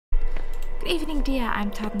evening, dear.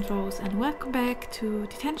 I'm Tartan Rose, and welcome back to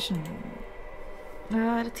Detention.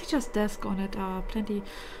 The teacher's desk on it are plenty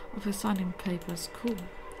of assignment papers. Cool.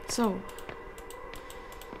 So,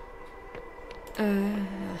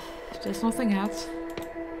 there's nothing else.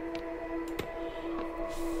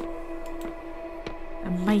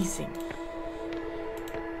 Amazing.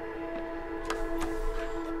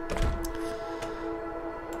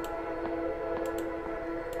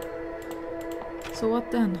 So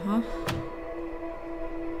what then, huh?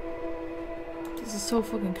 This is so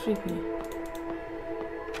fucking creepy.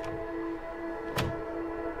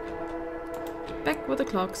 Back with the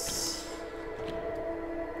clocks.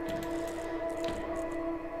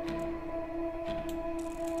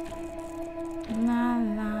 La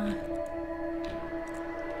la.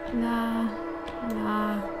 La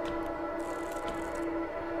la.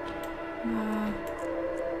 La.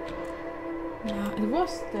 La. It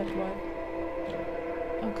was that way.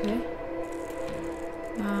 Okay.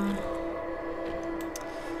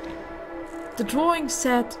 The drawing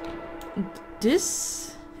said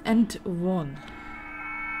this and 1.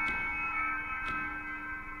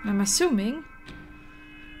 I'm assuming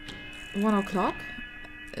 1 o'clock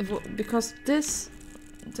because this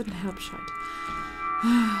didn't help shit.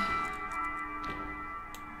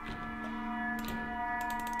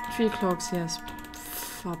 3 clocks, yes.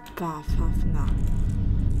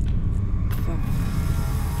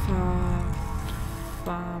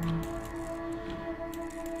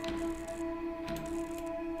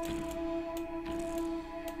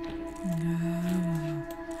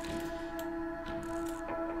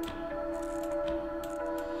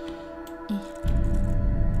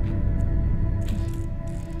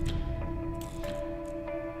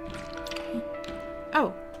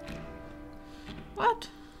 Oh. What?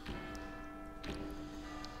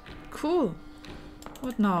 Cool.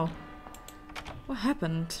 What now? What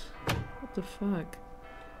happened? What the fuck?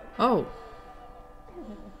 Oh.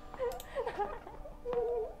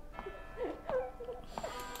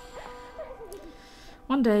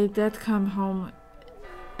 One day Dad came home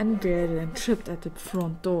inebriated and tripped at the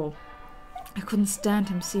front door. I couldn't stand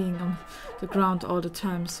him sitting on the ground all the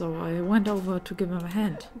time, so I went over to give him a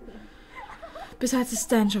hand. Besides the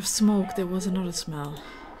stench of smoke, there was another smell.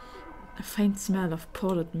 A faint smell of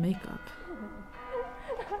powdered makeup.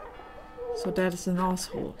 So that is an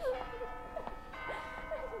asshole.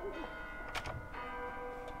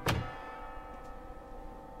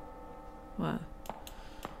 Well.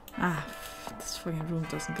 This fucking room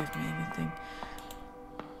doesn't give me anything.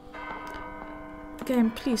 Game,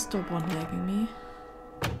 please stop one-legging me.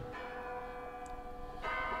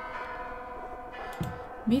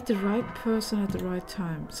 Meet the right person at the right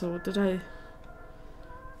time. So did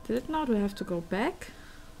it now? Do I have to go back?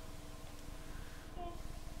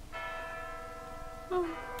 Oh.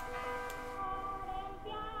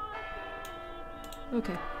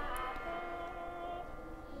 Okay.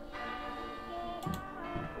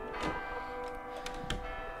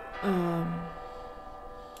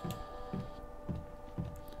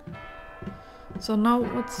 So now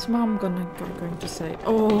what's Mom going to say?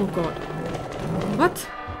 Oh God. What?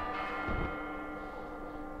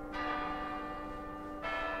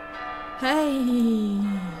 Hey.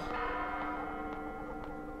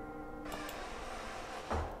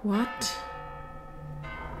 What?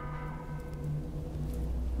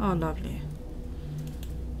 Oh, lovely.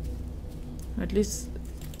 At least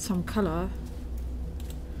some color.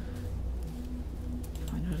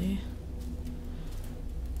 Finally.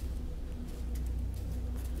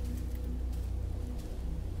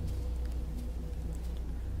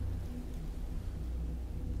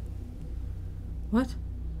 What?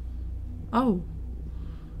 Oh.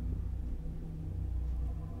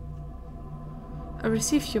 I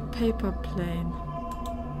received your paper plane.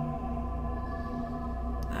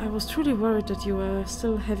 I was truly worried that you were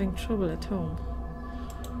still having trouble at home.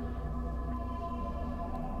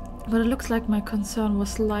 But it looks like my concern was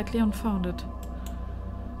slightly unfounded.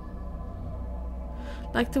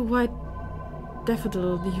 Like the white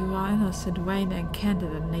daffodil, you are innocent, vain and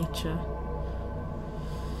candid in nature.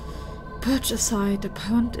 Perch aside, a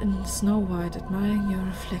pond in Snow White, admiring your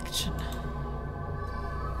reflection.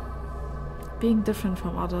 Being different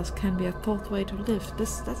from others can be a thought way to live.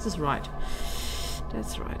 That is right.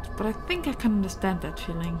 That's right. But I think I can understand that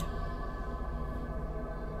feeling.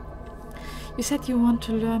 You said you want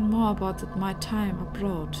to learn more about my time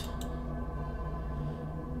abroad.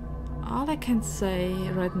 All I can say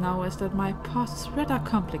right now is that my past is rather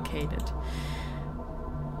complicated.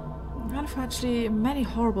 Unfortunately, many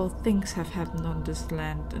horrible things have happened on this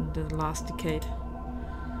land in the last decade.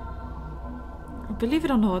 believe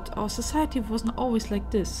it or not, our society wasn't always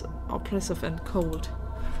like this, oppressive and cold.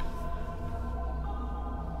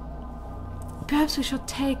 Perhaps we should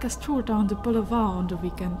take a stroll down the boulevard on the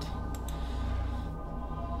weekend.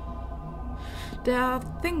 There are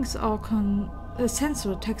things our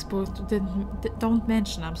censor textbooks don't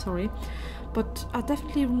mention, I'm sorry, but are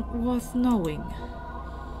definitely worth knowing.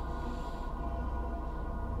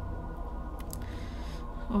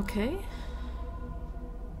 Okay.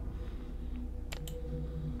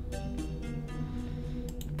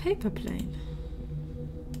 Paper plane.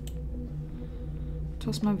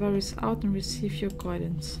 Toss my worries out and receive your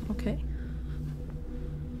guidance. Okay.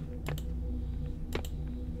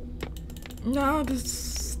 No,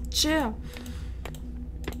 this chair.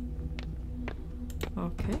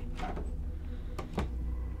 Okay.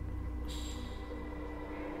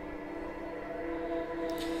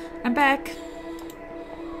 I'm back.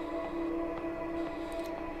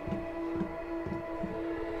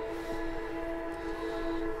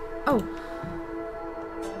 Oh.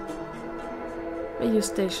 Radio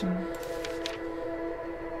station.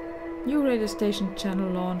 New radio station channel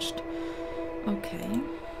launched. Okay.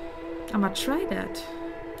 I might try that.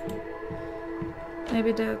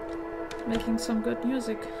 Maybe they're making some good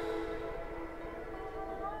music.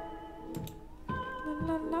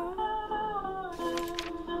 La la la.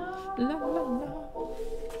 La la la.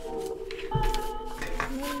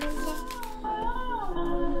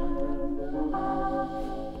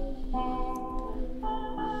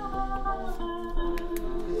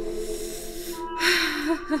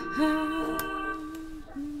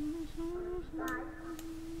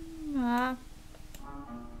 Ah.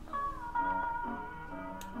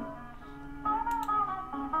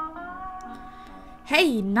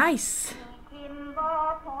 Hey, nice.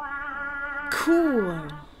 Cool.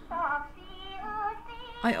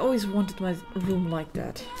 I always wanted my room like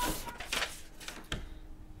that.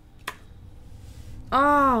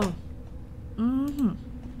 Oh.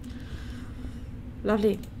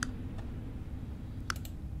 Lovely.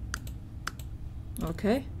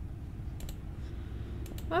 Okay.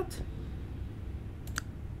 What?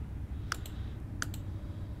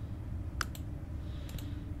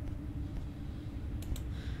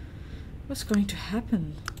 What's going to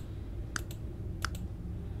happen?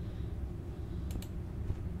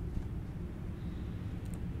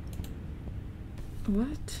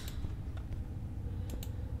 What?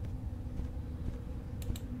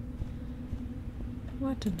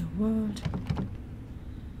 What in the world?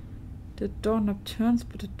 The doorknob turns,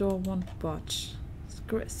 but the door won't budge.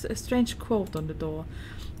 A strange quote on the door.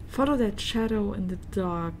 Follow that shadow in the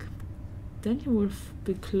dark, then you will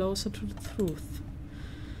be closer to the truth.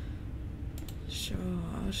 Sure,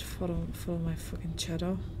 I should follow my fucking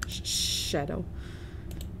shadow. Shadow.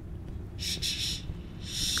 Shh.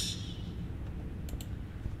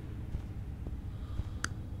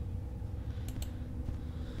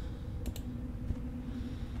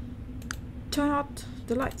 Turn out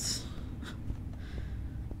the lights.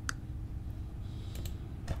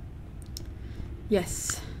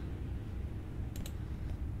 Yes.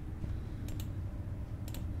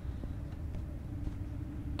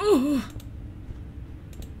 Oh.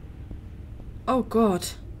 Oh God.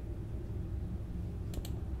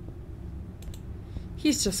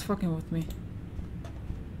 He's just fucking with me.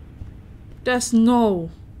 There's no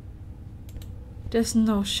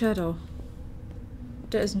shadow.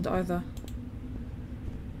 There isn't either.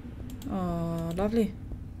 Oh, lovely.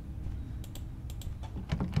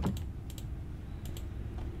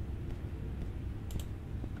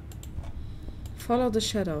 Follow the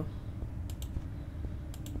shadow.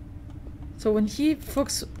 So when he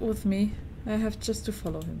fucks with me, I have just to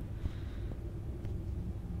follow him.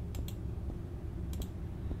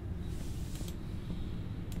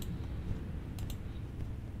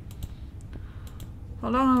 How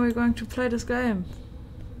long are we going to play this game?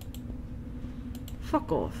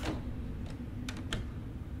 Fuck off.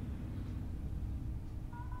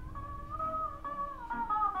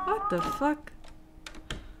 What the fuck?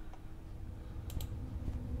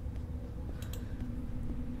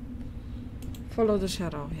 Follow the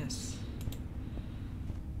shadow, yes.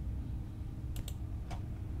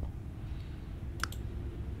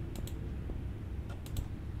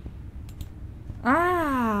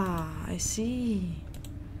 Ah, I see.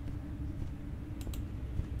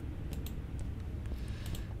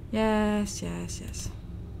 Yes.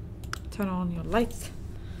 Turn on your lights.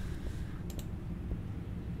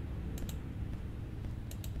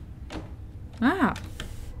 Ah!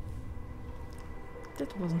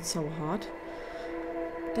 That wasn't so hard.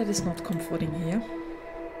 That is not comforting here.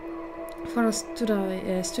 For a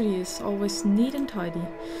study is always neat and tidy.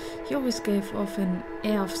 He always gave off an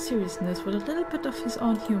air of seriousness with a little bit of his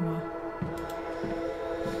own humor.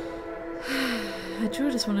 I drew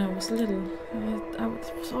this when I was little. I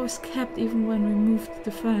was always kept even when we moved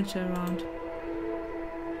the furniture around.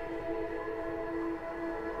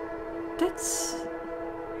 That's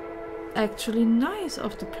actually nice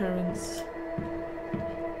of the parents.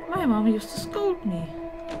 My mom used to scold me.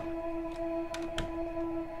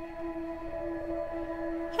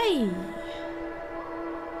 Hey!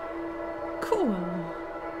 Cool!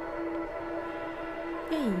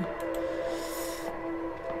 Hey!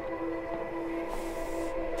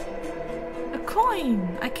 A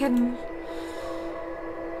coin! I can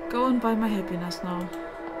go and buy my happiness now.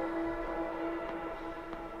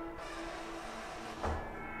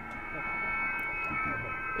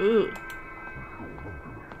 Ooh.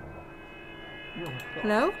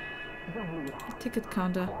 Hello? A ticket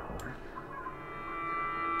counter.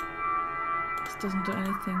 This doesn't do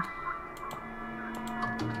anything.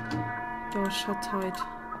 Door shut tight.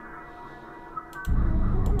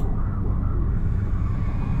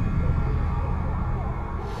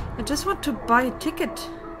 I just want to buy a ticket.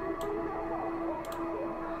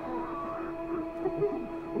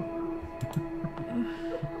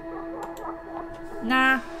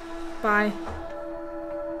 Nah. Bye.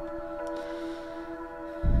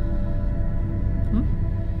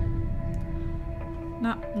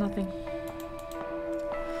 No, nothing.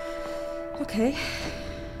 Okay.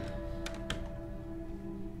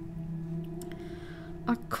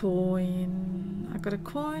 A coin. I got a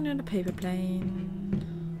coin and a paper plane.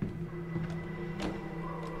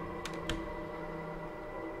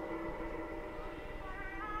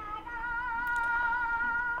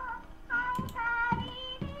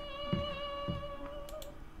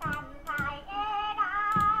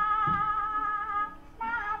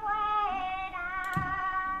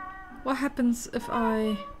 What happens if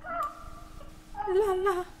I... La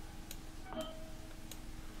la.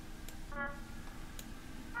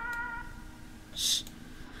 Shh.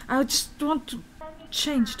 I just want to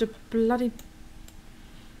change the bloody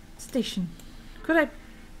station. Could I...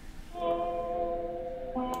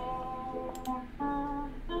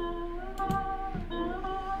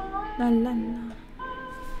 La la la.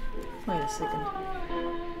 Wait a second.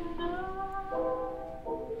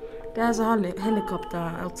 There's a helicopter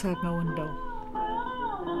outside my window.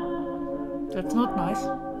 That's not nice.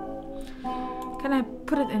 Can I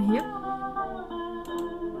put it in here?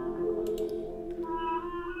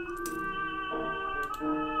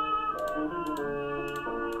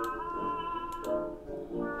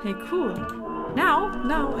 Hey, cool.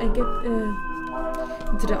 Now I get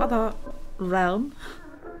into the other realm.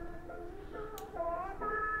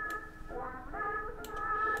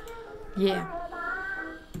 Yeah.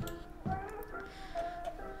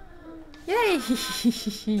 Yay!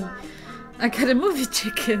 I got a movie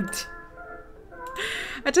ticket.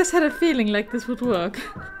 I just had a feeling like this would work.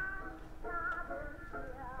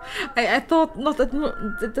 I thought not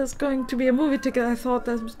that there's going to be a movie ticket. I thought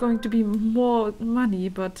there was going to be more money,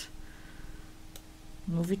 but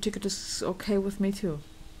movie ticket is okay with me too.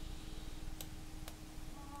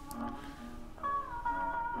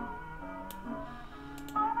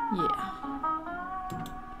 Yeah.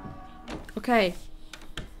 Okay.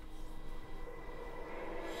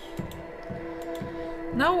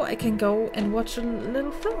 Now I can go and watch a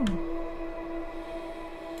little film.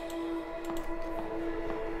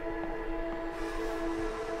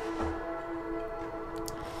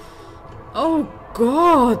 Oh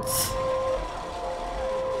God!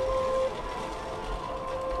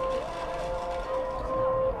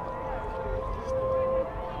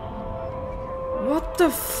 What the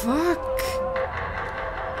fuck?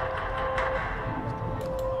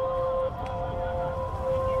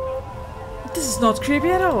 This is not creepy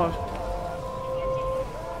at all.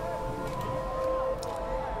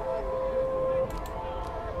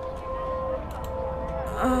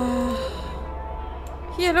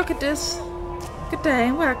 Here, look at this. Good day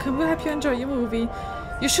and welcome. We hope you enjoy your movie.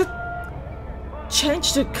 You should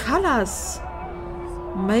change the colors.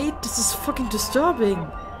 Mate, this is fucking disturbing.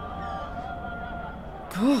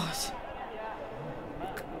 God.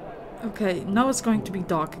 Okay, now it's going to be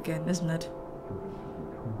dark again, isn't it?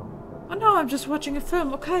 Oh no, I'm just watching a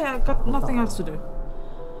film. Okay, I got nothing else to do.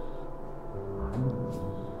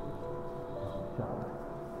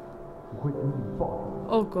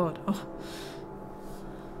 Oh God. Oh.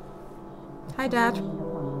 Hi, Dad.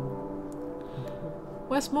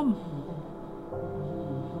 Where's Mom?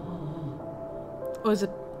 Oh, is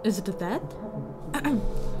it a dad?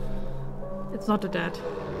 It's not a dad.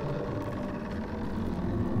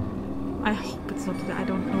 I hope it's not a dad. I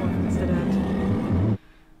don't know if it's a dad.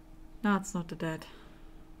 No, it's not the dad.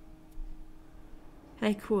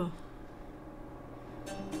 Hey, cool.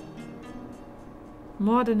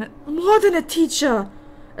 More than a teacher!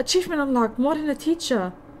 Achievement unlocked, more than a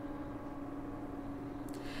teacher!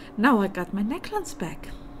 Now I got my necklace back.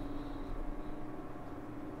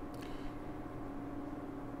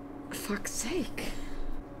 Fuck's sake.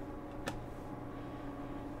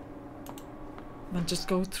 Then just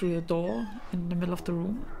go through the door in the middle of the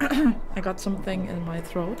room. I got something in my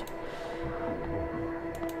throat.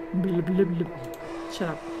 Blub, blub, blub. Shut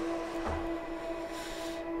up.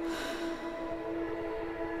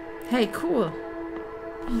 Hey, cool.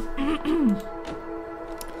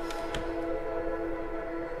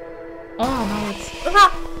 Oh, now it's...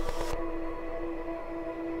 Ah!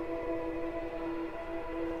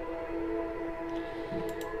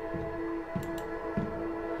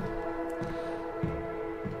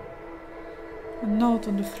 A note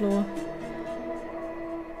on the floor.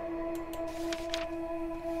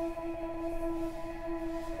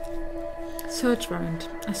 Search warrant.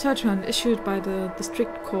 A search warrant issued by the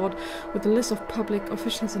district court with a list of public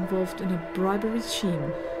officials involved in a bribery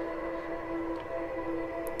scheme.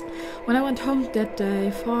 When I went home that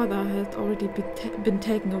day, father had already been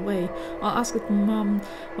taken away. I asked mom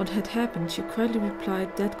what had happened. She quietly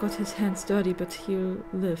replied, Dad got his hands dirty, but he'll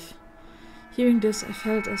live. Hearing this, I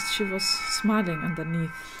felt as she was smiling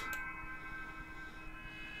underneath.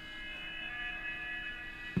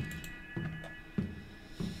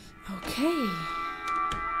 Okay.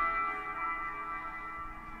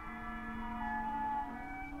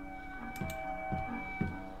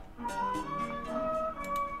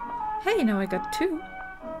 Hey, now I got 2.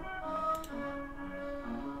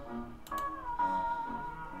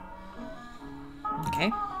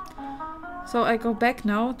 Okay. So I go back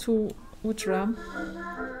now to which realm?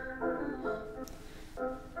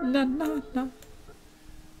 No.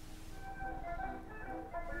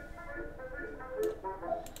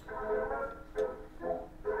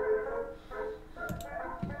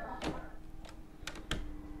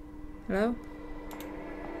 Hello?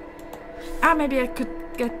 Ah, maybe I could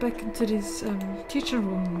get back into this teacher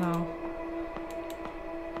room now.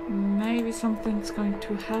 Maybe something's going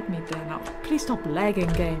to help me there now. Please stop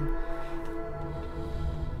lagging, game.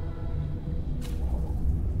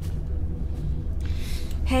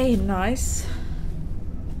 Hey, nice.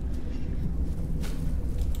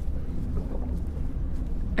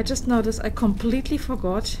 I just noticed I completely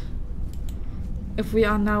forgot if we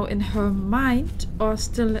are now in her mind or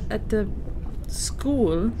still at the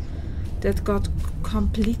school that got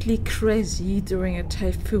completely crazy during a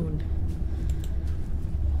typhoon.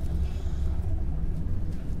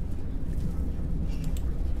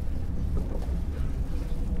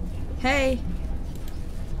 Hey!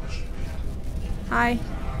 Hi!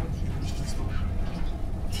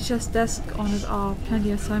 Teacher's desk on it are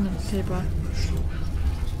plenty of assignment paper.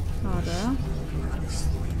 Are there?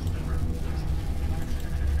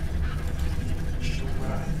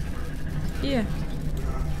 Here.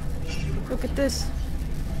 Look at this.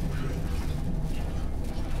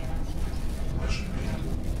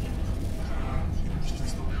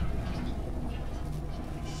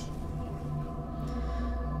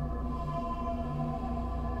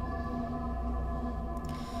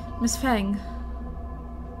 Miss Fang,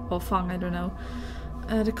 or Fang, I don't know.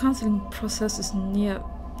 The counseling process is near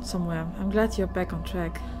somewhere. I'm glad you're back on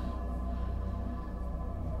track.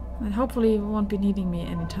 And hopefully you won't be needing me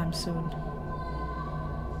anytime soon.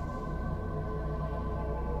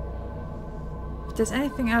 If there's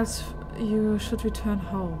anything else, you should return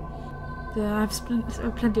home. I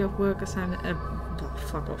have plenty of work assignment.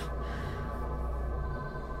 Fuck off.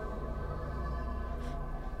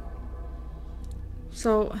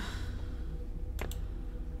 So,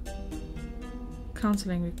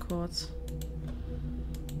 counseling records.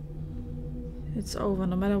 It's over,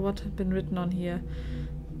 no matter what had been written on here.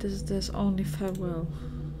 There's only farewell.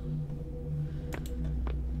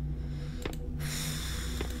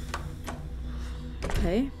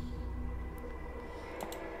 Okay.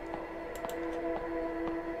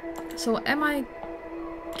 So am I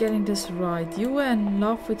getting this right? You were in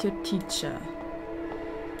love with your teacher.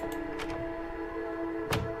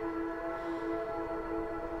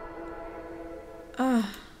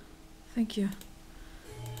 Ah, thank you.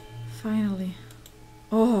 Finally.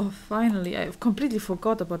 Oh, finally. I completely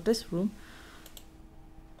forgot about this room.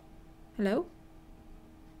 Hello?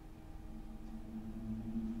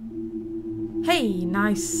 Hey,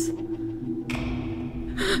 nice.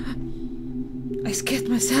 I scared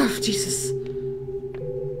myself, Jesus.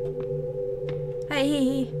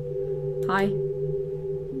 Hey. Hi.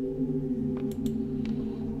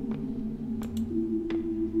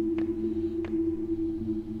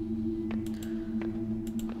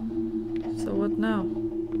 what now?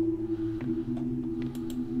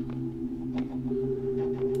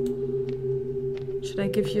 Should I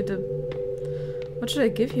give you the... What should I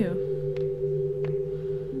give you?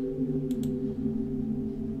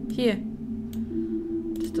 Here.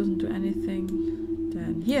 This doesn't do anything.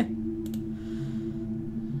 Then here.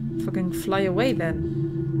 Fucking fly away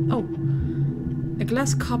then. Oh. A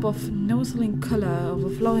glass cup of nozzling color,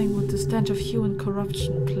 overflowing with the stench of human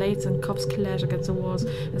corruption. Plates and cups clash against the walls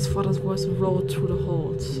as father's voice roared through the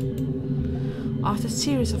halls. After a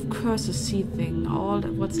series of curses seething, all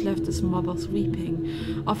what's left is mother's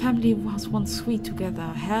weeping. Our family was once sweet together,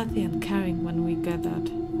 healthy and caring when we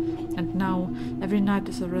gathered. And now, every night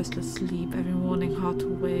is a restless sleep, every morning hard to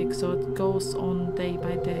wake, so it goes on day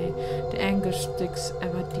by day, the anguish sticks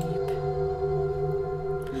ever deep.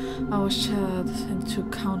 I was shattered into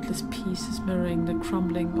countless pieces, mirroring the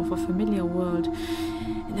crumbling of a familiar world,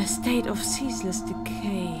 in a state of ceaseless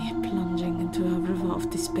decay, plunging into a river of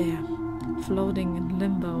despair, floating in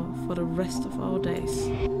limbo for the rest of our days.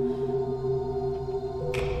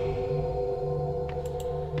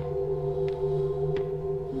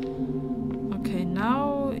 Okay,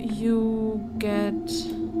 now you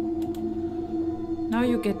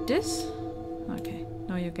get this? Okay,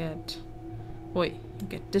 now you get... Wait, you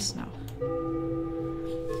get this now.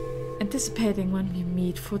 Anticipating when we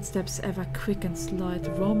meet, footsteps ever quick and slight,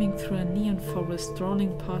 roaming through a neon forest,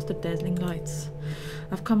 droning past the dazzling lights.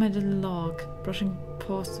 I've come a little log, brushing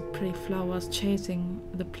past the pretty flowers, chasing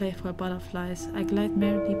the playful butterflies. I glide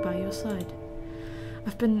merrily by your side.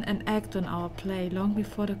 I've been an actor in our play long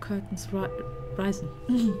before the curtains risen.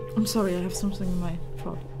 I'm sorry, I have something in my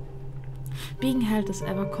throat. Being held is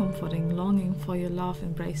ever comforting, longing for your love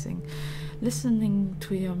embracing, listening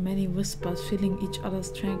to your many whispers, feeling each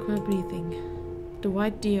other's tranquil breathing. The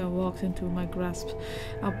white deer walked into my grasp,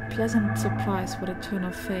 a pleasant surprise for the turn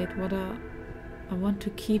of fate. I want to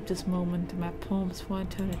keep this moment in my palms for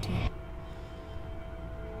eternity.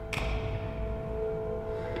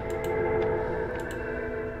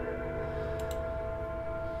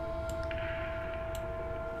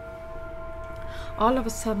 All of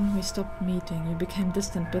a sudden we stopped meeting, we became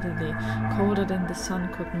distant bitterly, colder than the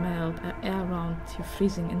sun could melt, air around you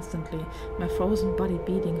freezing instantly, my frozen body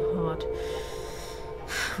beating hard,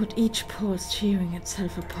 with each pulse tearing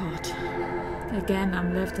itself apart. Again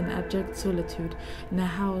I'm left in abject solitude, in a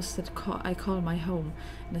house that I call my home,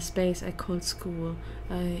 in a space I call school,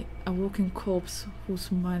 a walking corpse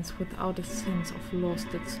whose mind's without a sense of loss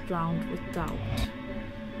that's drowned with doubt.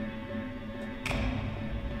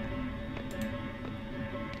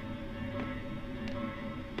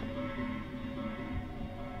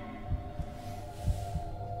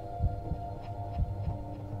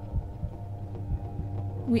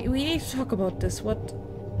 We need to talk about this. What?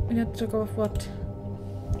 We need to talk about what?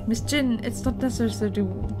 Miss Jin, it's not necessary to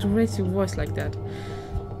raise your voice like that.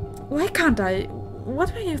 Why can't I?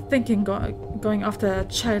 What were you thinking going after a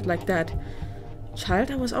child like that?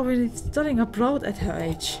 Child? I was already studying abroad at her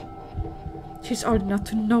age. She's old enough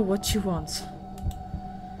to know what she wants.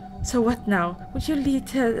 So what now? Would you lead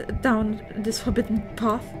her down this forbidden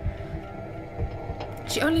path?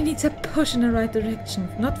 She only needs a push in the right direction,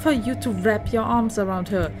 not for you to wrap your arms around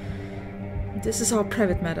her. This is our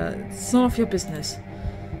private matter. It's none of your business.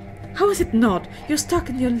 How is it not? You're stuck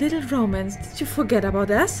in your little romance. Did you forget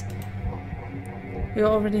about us? We're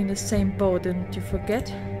already in the same boat, didn't you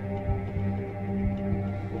forget?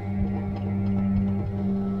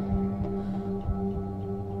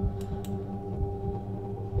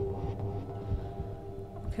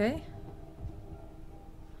 Okay.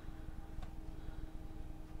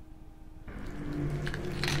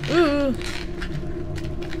 Ooh!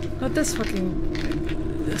 Not this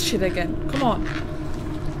fucking shit again. Come on.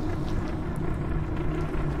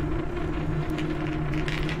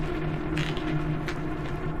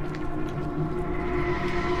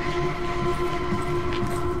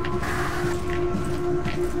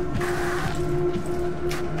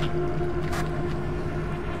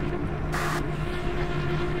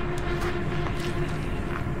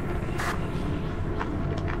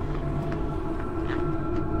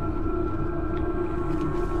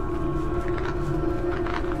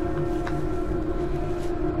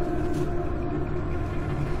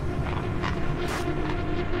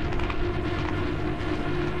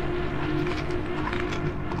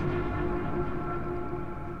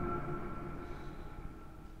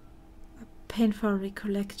 Painful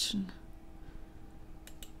recollection.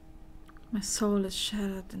 My soul is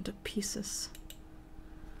shattered into pieces.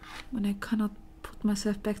 When I cannot put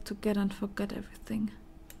myself back together and forget everything,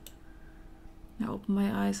 I open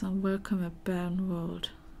my eyes and welcome a barren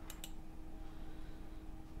world.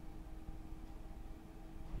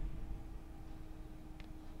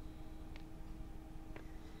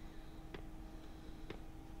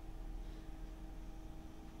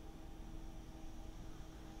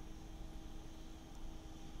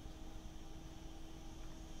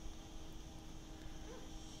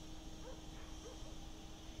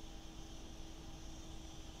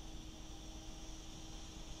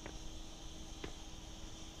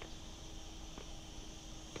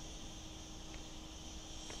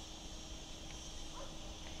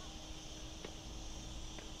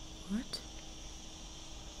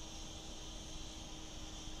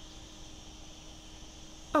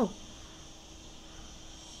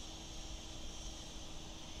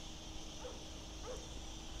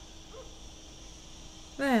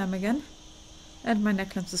 There I am again. And my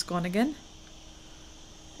necklace is gone again.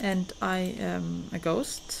 And I am a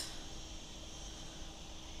ghost.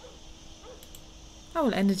 I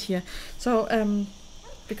will end it here. So,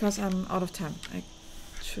 because I'm out of time, I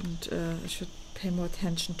should pay more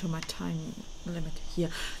attention to my time limit here.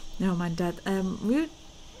 Never mind that. We'll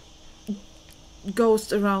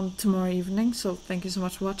ghost around tomorrow evening, so thank you so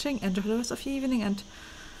much for watching. Enjoy the rest of your evening, and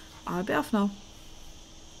I'll be off now.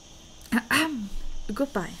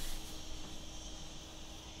 Goodbye.